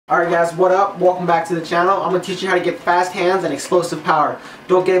Alright guys, what up? Welcome back to the channel. I'm going to teach you how to get fast hands and explosive power.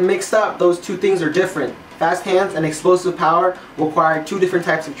 Don't get it mixed up, those two things are different. Fast hands and explosive power require two different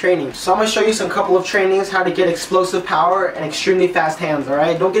types of training. So I'm going to show you some couple of trainings how to get explosive power and extremely fast hands,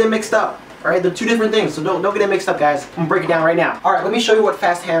 alright? Don't get it mixed up, alright? They're two different things, so don't get it mixed up guys. I'm going to break it down right now. Alright, let me show you what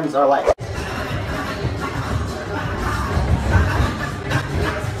fast hands are like.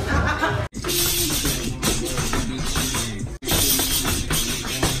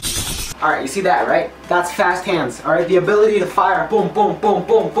 Alright, you see that, right? That's fast hands, alright? The ability to fire boom, boom, boom,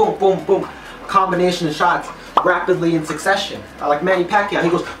 boom, boom, boom, boom, combination of shots rapidly in succession. Like Manny Pacquiao,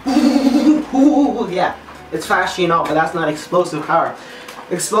 he goes, ooh, yeah, it's flashy and all, but that's not explosive power.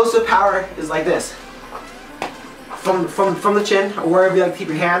 Explosive power is like this. From the chin, or wherever you like to keep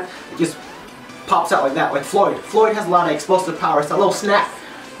your hand, it just pops out like that, like Floyd. Floyd has a lot of explosive power. It's a little snap.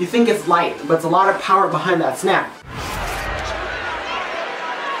 You think it's light, but it's a lot of power behind that snap.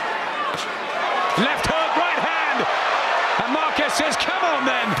 Left hook, right hand, and Marquez says, come on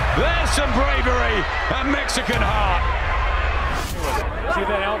then, there's some bravery and Mexican heart. See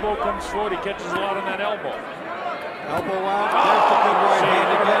that elbow comes forward, he catches a lot on that elbow. Elbow out, there's the good right hand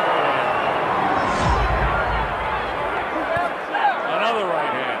again. Another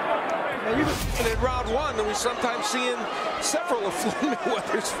right hand. Now you in round one, and we sometimes see in several of Floyd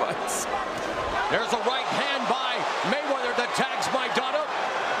Mayweather's fights. There's a right hand by Mayweather that tags Maidana.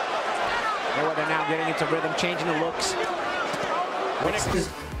 Mayweather now getting into rhythm, changing the looks.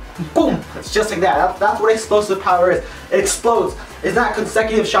 Boom! It's just like that. That's what explosive power is. It explodes. It's not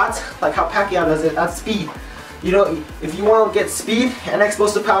consecutive shots like how Pacquiao does it. That's speed. You know, if you want to get speed and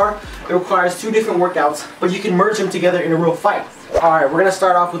explosive power, it requires two different workouts, but you can merge them together in a real fight. Alright, we're going to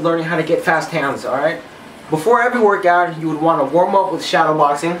start off with learning how to get fast hands, alright? Before every workout, you would want to warm up with shadow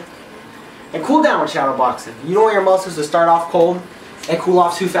boxing and cool down with shadow boxing. You don't want your muscles to start off cold and cool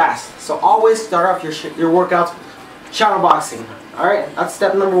off too fast. So always start off your workouts shadow boxing. Alright, that's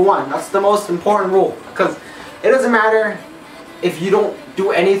step number one. That's the most important rule, because it doesn't matter if you don't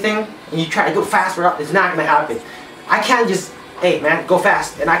do anything and you try to go fast, it's not going to happen. I can't just, hey man, go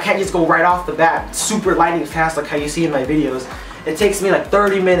fast, and I can't just go right off the bat super lightning fast like how you see in my videos. It takes me like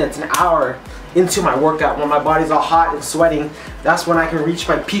 30 minutes, an hour into my workout when my body's all hot and sweating. That's when I can reach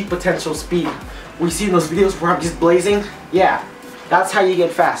my peak potential speed. We see in those videos where I'm just blazing, yeah. That's how you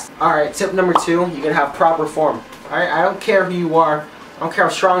get fast. Alright, tip number two, you gotta have proper form. Alright, I don't care who you are, I don't care how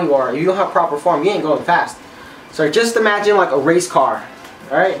strong you are, if you don't have proper form, you ain't going fast. So just imagine like a race car,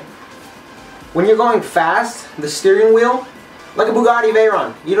 alright? When you're going fast, the steering wheel, like a Bugatti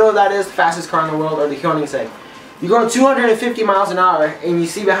Veyron, you know what that is, the fastest car in the world, or the Koenigsegg. You're going 250 miles an hour, and you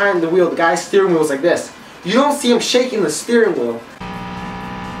see behind the wheel, the guy's steering wheel is like this. You don't see him shaking the steering wheel.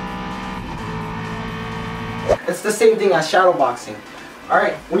 It's the same thing as shadow boxing.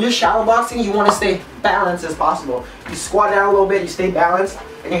 Alright, when you're shadow boxing, you want to stay balanced as possible. You squat down a little bit, you stay balanced,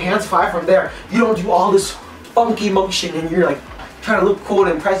 and your hands fly from there. You don't do all this funky motion and you're like trying to look cool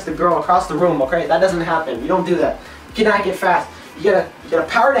and impress the girl across the room, okay? That doesn't happen. You don't do that. You cannot get fast. You gotta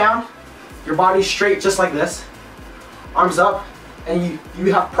power down, your body's straight just like this, arms up, and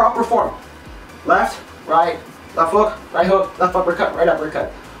you have proper form. Left, right, left hook, left uppercut, right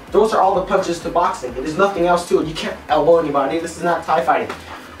uppercut. Those are all the punches to boxing. There's nothing else to it. You can't elbow anybody. This is not Thai fighting.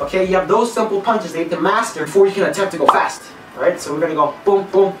 Okay, you have those simple punches that you have to master before you can attempt to go fast. Alright, so we're gonna go boom,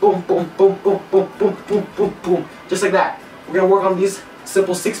 boom, boom, boom, boom, boom, boom, boom, boom, boom, boom. Just like that. We're gonna work on these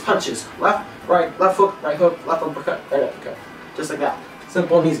simple 6 punches. Left, right, left hook, left uppercut, right uppercut. Just like that.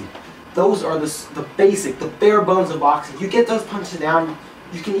 Simple and easy. Those are the basic, the bare bones of boxing. You get those punches down,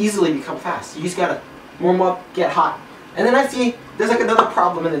 you can easily become fast. You just gotta warm up, get hot. And then I see there's like another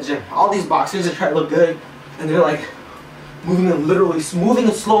problem in the gym. All these boxers that try to look good, and they're like moving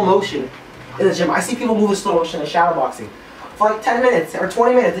in slow motion in the gym. I see people move in slow motion in shadow boxing for like 10 minutes or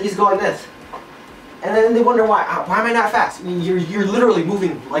 20 minutes. They just go like this, and then they wonder why am I not fast? I mean, you're literally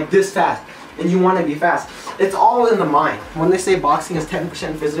moving like this fast, and you want to be fast. It's all in the mind. When they say boxing is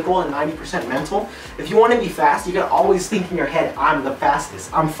 10% physical and 90% mental, if you want to be fast, you gotta always think in your head, I'm the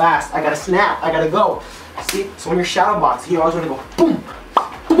fastest. I'm fast. I gotta snap. I gotta go. See? So when you're shadow boxing, you always want to go boom,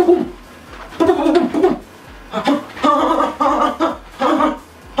 boom, boom, boom, boom,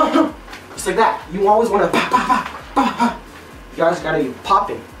 boom. Just like that. You always want to pa pa pa pa pa. You always gotta be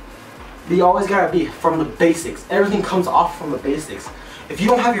popping. You always gotta be from the basics. Everything comes off from the basics. If you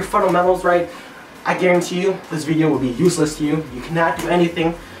don't have your fundamentals right, I guarantee you this video will be useless to you. You cannot do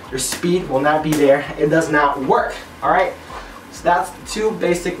anything. Your speed will not be there. It does not work. Alright? So that's the 2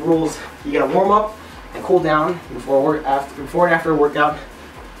 basic rules. You gotta warm up and cool down before and after a workout.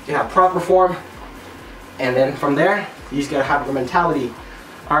 You have proper form, and then from there you just gotta have the mentality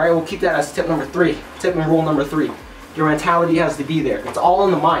Alright, we'll keep that as tip number 3. Tip and rule number 3. Your mentality has to be there. It's all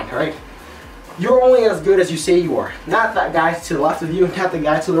in the mind, alright? You're only as good as you say you are. Not that guy to the left of you, not the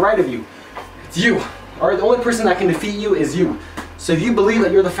guy to the right of you. It's you. Alright, the only person that can defeat you is you. So if you believe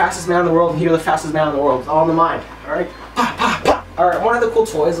that you're the fastest man in the world, you're the fastest man in the world. It's all in the mind, alright? Alright, one of the cool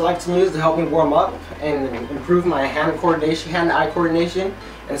toys I like to use to help me warm up and improve my hand-eye coordination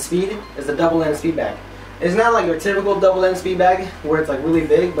and speed is the double-end speed bag. It's not like your typical double-end speed bag where it's like really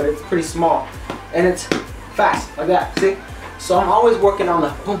big, but it's pretty small. And it's fast, like that, see? So I'm always working on the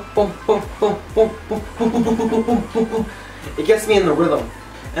boom, boom, boom, boom, boom, boom, boom, boom, boom, boom, boom, boom, boom. It gets me in the rhythm.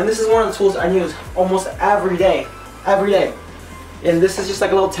 And this is one of the tools I use almost every day. Every day. And this is just like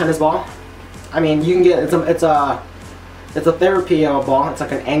a little tennis ball. I mean, you can get, it's a therapy ball. It's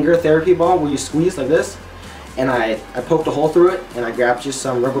like an anger therapy ball where you squeeze like this. And I poked a hole through it and I grabbed just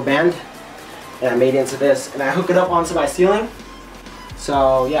some rubber band and I made it into this. And I hook it up onto my ceiling.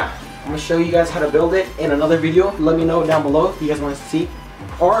 So yeah, I'm going to show you guys how to build it in another video. Let me know down below if you guys want to see.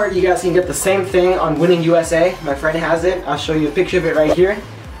 Or you guys can get the same thing on Winning USA. My friend has it. I'll show you a picture of it right here.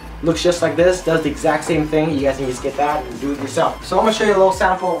 Looks just like this, does the exact same thing. You guys can just get that and do it yourself. So I'm going to show you a little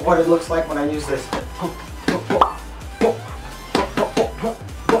sample of what it looks like when I use this.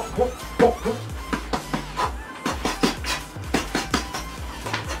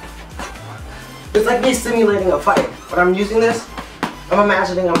 It's like me simulating a fight. When I'm using this, I'm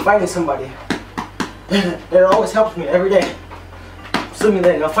imagining I'm fighting somebody. It always helps me every day.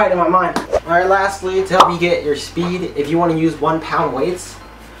 Simulating a fight in my mind. Alright, lastly, to help you get your speed, if you want to use 1 pound weights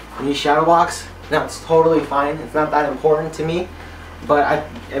when you shadow box, that's totally fine. It's not that important to me. But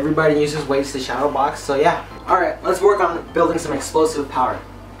everybody uses weights to shadow box, so yeah. Alright, let's work on building some explosive power.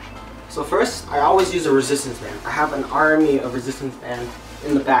 So first, I always use a resistance band. I have an army of resistance bands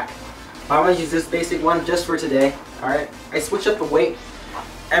in the back. I'm going to use this basic one just for today. Alright, I switch up the weight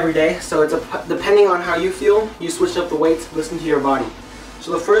every day, so it's depending on how you feel, you switch up the weights, listen to your body.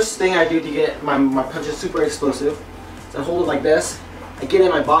 So the first thing I do to get my punches super explosive is I hold it like this, I get in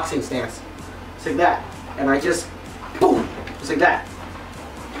my boxing stance, just like that, and I just, boom, just like that,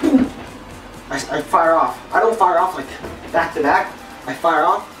 boom, I fire off. I don't fire off like back to back, I fire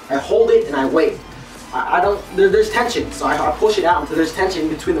off, I hold it and I wait. There's tension, so I push it out until there's tension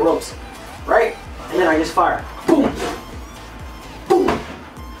between the ropes. Right? And then I just fire. Boom! Boom!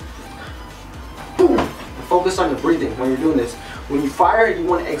 Boom! And focus on your breathing when you're doing this. When you fire, you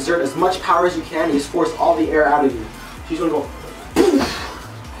want to exert as much power as you can. You just force all the air out of you. So you're going to go boom!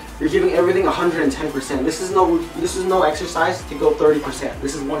 You're giving everything 110%. This is no exercise to go 30%.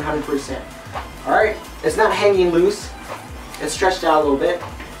 This is 100%. Alright? It's not hanging loose. It's stretched out a little bit.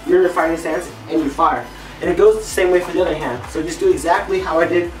 You're in your fighting stance and you fire. And it goes the same way for the other hand. So just do exactly how I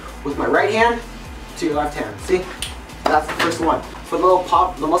did with my right hand to your left hand. See? That's the first one. For the little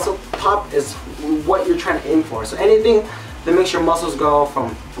pop, the muscle pop is what you're trying to aim for. So anything that makes your muscles go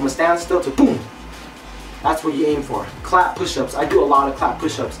from a standstill to boom, that's what you aim for. Clap push-ups. I do a lot of clap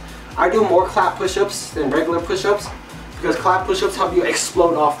push-ups. I do more clap push-ups than regular push-ups because clap push-ups help you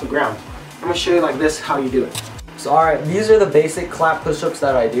explode off the ground. I'm going to show you like this how you do it. So alright, these are the basic clap push-ups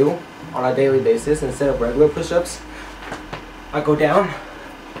that I do on a daily basis instead of regular push-ups. I go down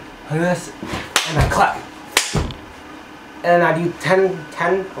like this and I clap. And I do 10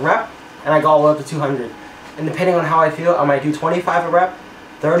 rep and I go all the way up to 200. And depending on how I feel, I might do 25 a rep,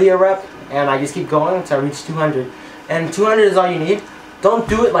 30 a rep, and I just keep going until I reach 200. And 200 is all you need. Don't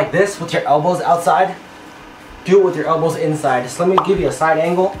do it like this with your elbows outside. Do it with your elbows inside. So let me give you a side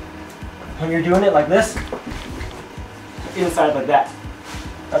angle. When you're doing it like this, inside like that.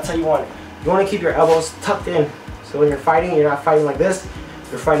 That's how you want it. You want to keep your elbows tucked in. So when you're fighting, you're not fighting like this.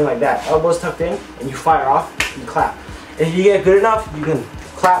 You're fighting like that. Elbows tucked in, and you fire off, and you clap. If you get good enough, you can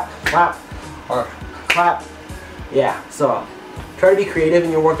clap, clap, or clap. Yeah, so try to be creative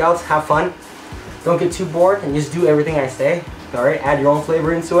in your workouts. Have fun. Don't get too bored, and just do everything I say. Alright, add your own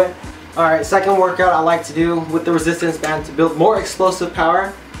flavor into it. Alright, second workout I like to do with the resistance band to build more explosive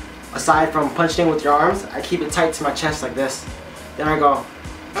power. Aside from punching with your arms, I keep it tight to my chest like this. Then I go,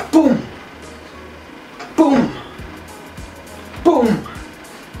 boom, boom, boom.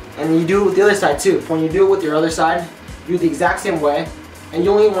 And you do it with the other side too. When you do it with your other side, do the exact same way. And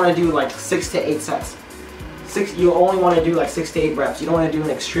you only want to do like 6 to 8 sets. You only want to do like 6 to 8 reps. You don't want to do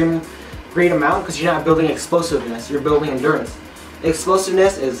an extreme great amount because you're not building explosiveness, you're building endurance.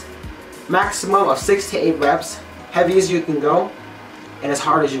 Explosiveness is maximum of 6 to 8 reps, heavy as you can go, and as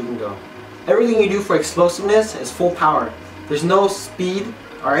hard as you can go. Everything you do for explosiveness is full power. There's no speed,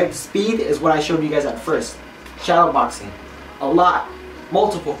 alright? Speed is what I showed you guys at first. Shadow boxing. A lot.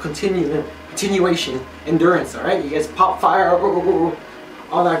 Multiple, continuation, endurance, alright? You guys pop fire,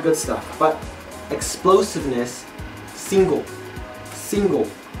 all that good stuff. But explosiveness, single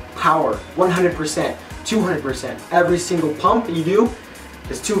power, 100%, 200%. Every single pump you do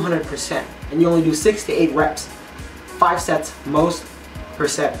is 200%, and you only do 6 to 8 reps, 5 sets most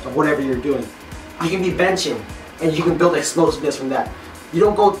percent of whatever you're doing. You can be benching, and you can build explosiveness from that. You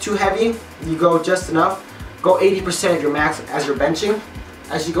don't go too heavy, you go just enough. Go 80% of your max as you're benching.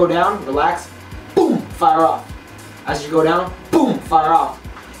 As you go down, relax, boom, fire off. As you go down, boom, fire off.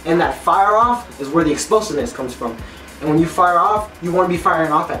 And that fire off is where the explosiveness comes from. And when you fire off, you want to be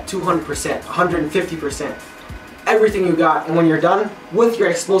firing off at 200%, 150%. Everything you got. And when you're done with your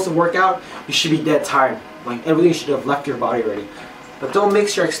explosive workout, you should be dead tired. Like everything should have left your body already. But don't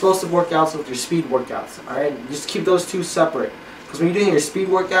mix your explosive workouts with your speed workouts, alright? Just keep those two separate. Because when you're doing your speed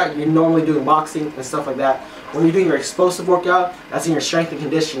workout, you're normally doing boxing and stuff like that. When you're doing your explosive workout, that's in your strength and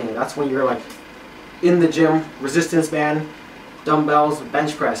conditioning. That's when you're like in the gym, resistance band, dumbbells,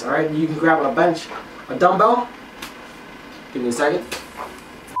 bench press, alright? You can grab a dumbbell. Give me a second.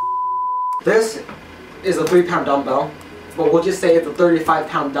 This is a 3-pound dumbbell, but we'll just say it's a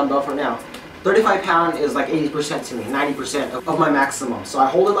 35-pound dumbbell for now. 35 pound is like 80% to me, 90% of my maximum. So I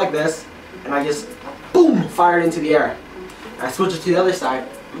hold it like this, and I just, boom, fire it into the air. And I switch it to the other side,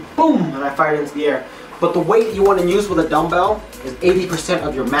 boom, and I fire it into the air. But the weight you want to use with a dumbbell is 80%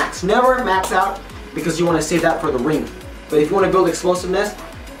 of your max. Never max out, because you want to save that for the ring. But if you want to build explosiveness,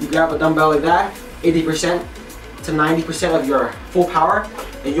 you grab a dumbbell like that, 80% to 90% of your full power,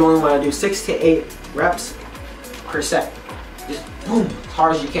 and you only want to do 6 to 8 reps per set. Just boom, as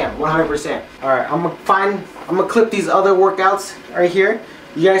hard as you can, 100%. Alright, I'm gonna clip these other workouts right here.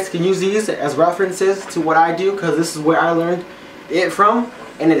 You guys can use these as references to what I do, because this is where I learned it from,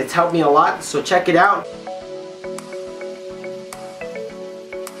 and it's helped me a lot, so check it out.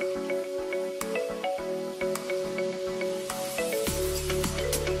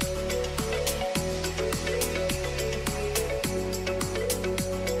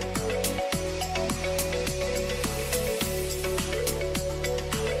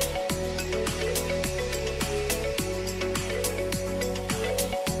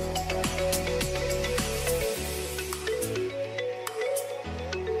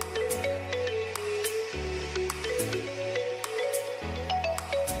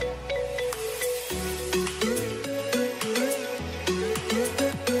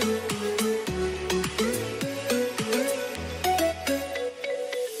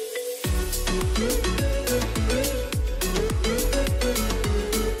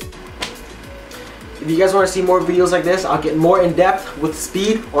 If you guys want to see more videos like this, I'll get more in depth with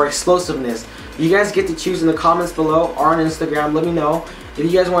speed or explosiveness. You guys get to choose in the comments below or on Instagram. Let me know. If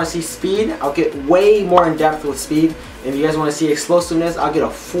you guys want to see speed, I'll get way more in depth with speed. If you guys want to see explosiveness, I'll get a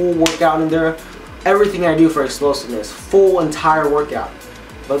full workout in there. Everything I do for explosiveness, full entire workout.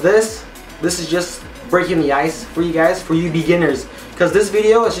 But this is just breaking the ice for you guys, for you beginners. Because this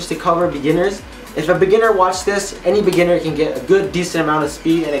video is just to cover beginners. If a beginner watched this, any beginner can get a good decent amount of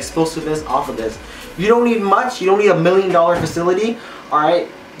speed and explosiveness off of this. You don't need much, you don't need $1 million facility, alright?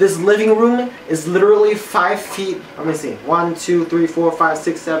 This living room is literally 5 feet, let me see, 1, 2, 3, 4, 5,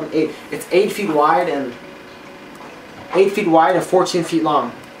 6, 7, 8. It's 8 feet wide and 14 feet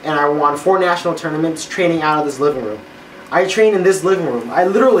long. And I won 4 national tournaments training out of this living room. I train in this living room. I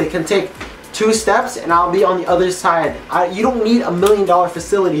literally can take 2 steps and I'll be on the other side. You don't need $1 million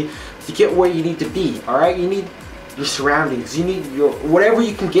facility to get where you need to be, alright? You need your surroundings. You need your whatever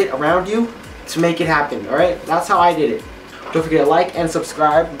you can get around you to make it happen, alright? That's how I did it. Don't forget to like and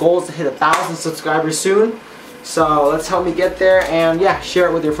subscribe. Goal is to hit 1,000 subscribers soon. So let's help me get there, and yeah, share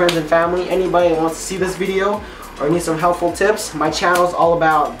it with your friends and family. Anybody that wants to see this video or need some helpful tips, my channel is all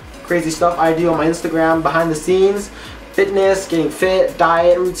about crazy stuff I do on my Instagram, behind the scenes, fitness, getting fit,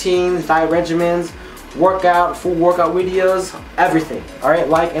 diet routines, diet regimens, workout, full workout videos, everything. Alright,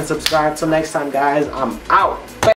 like and subscribe. Till next time guys, I'm out.